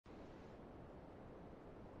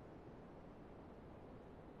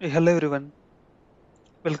Hello everyone,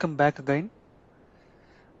 welcome back again.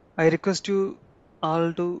 I request you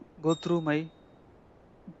all to go through my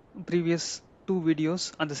previous two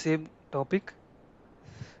videos on the same topic,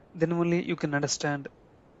 then only you can understand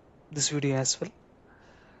this video as well.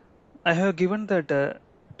 I have given that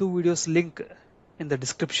two videos link in the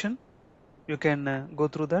description. You can go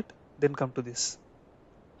through that, then come to this.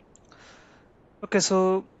 Okay,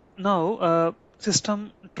 so now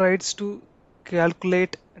system tries to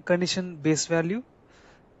calculate condition base value.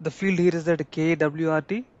 The field here is that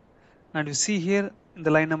KWRT, and you see here in the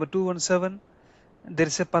line number 217 there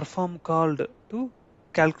is a perform called to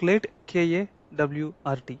calculate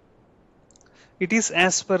KAWRT. It is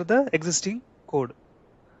as per the existing code.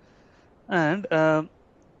 And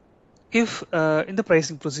if in the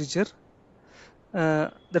pricing procedure,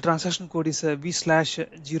 the transaction code is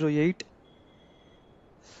V/08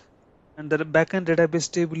 and the backend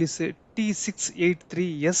database table is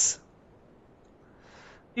T683S.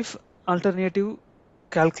 If alternative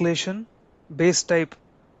calculation base type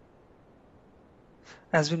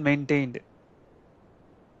has been maintained,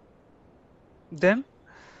 then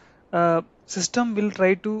system will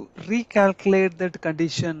try to recalculate that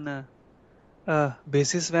condition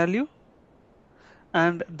basis value,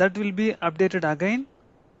 and that will be updated again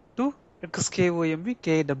to XKOMV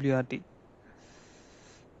KWRT.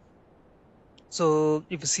 So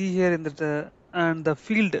if you see here in the and the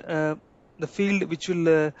field which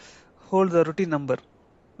will hold the routine number.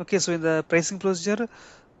 Okay, so in the pricing procedure,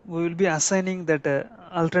 we will be assigning that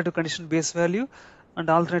alternative condition base value and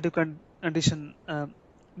alternative condition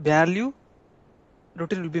value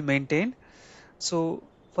routine will be maintained. So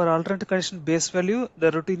for alternative condition base value,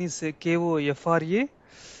 the routine is KOFRA.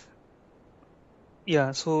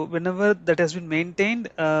 Yeah, so whenever that has been maintained,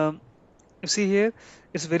 you see here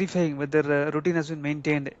it's verifying whether routine has been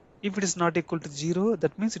maintained. If it is not equal to 0,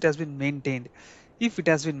 that means it has been maintained. If it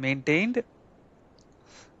has been maintained,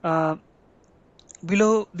 uh,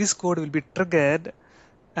 below this code will be triggered,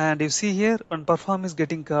 and you see here one perform is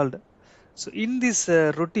getting called. So in this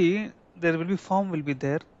routine, there will be form will be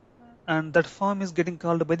there, and that form is getting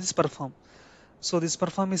called by this perform. So this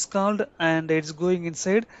perform is called and it's going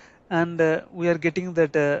inside, and we are getting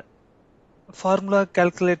that formula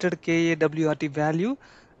calculated KAWRT value,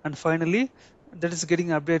 and finally that is getting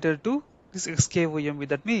updated to this XKOMV.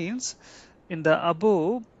 That means in the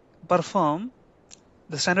above perform,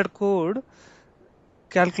 the standard code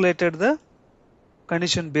calculated the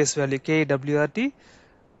condition base value KWRT.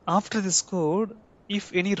 After this code,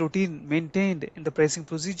 if any routine maintained in the pricing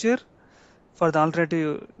procedure for the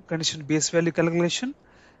alternative condition base value calculation,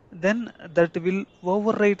 then that will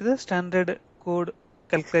overwrite the standard code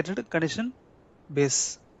calculated condition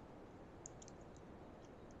base.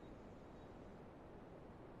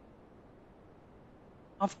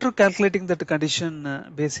 After calculating that condition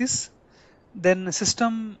basis, then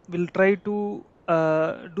system will try to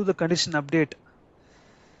do the condition update.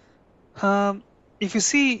 If you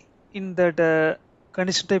see in that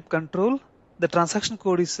condition type control, the transaction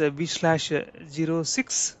code is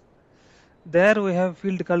V/06. There we have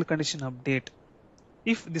field called condition update.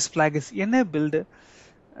 If this flag is enabled,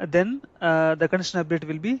 then the condition update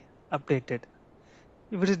will be updated.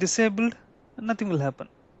 If it is disabled, nothing will happen.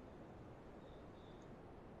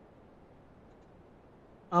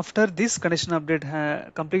 After this condition update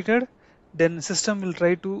completed, then system will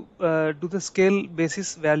try to do the scale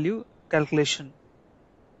basis value calculation.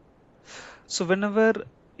 So whenever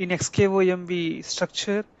in XKOMV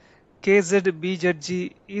structure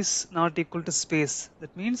KZBZG is not equal to space,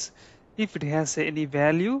 that means if it has any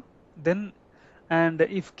value, then and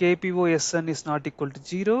if KPOSN is not equal to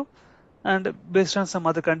 0, and based on some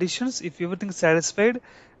other conditions, if everything is satisfied,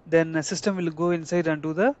 then the system will go inside and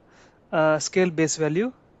do the scale base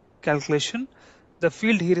value calculation. The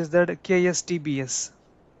field here is that KSTBS.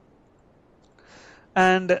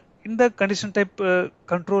 And in the condition type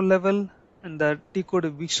control level, in the T code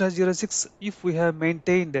V/06, if we have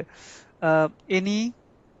maintained any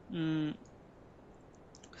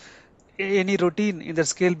routine in the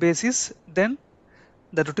scale basis, then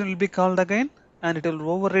the routine will be called again, and it will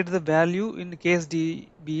override the value in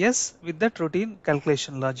KSDBS with that routine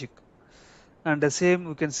calculation logic. And the same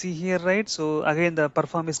we can see here, right? So again the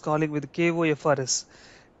perform is calling with KOFRS,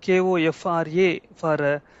 KOFRA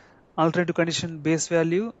for alternative condition base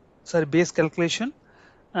value, base calculation,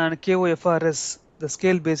 and KOFRS the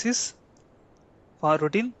scale basis for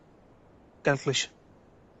routine calculation.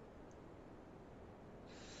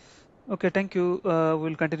 Okay, thank you.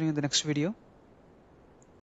 We'll continue in the next video.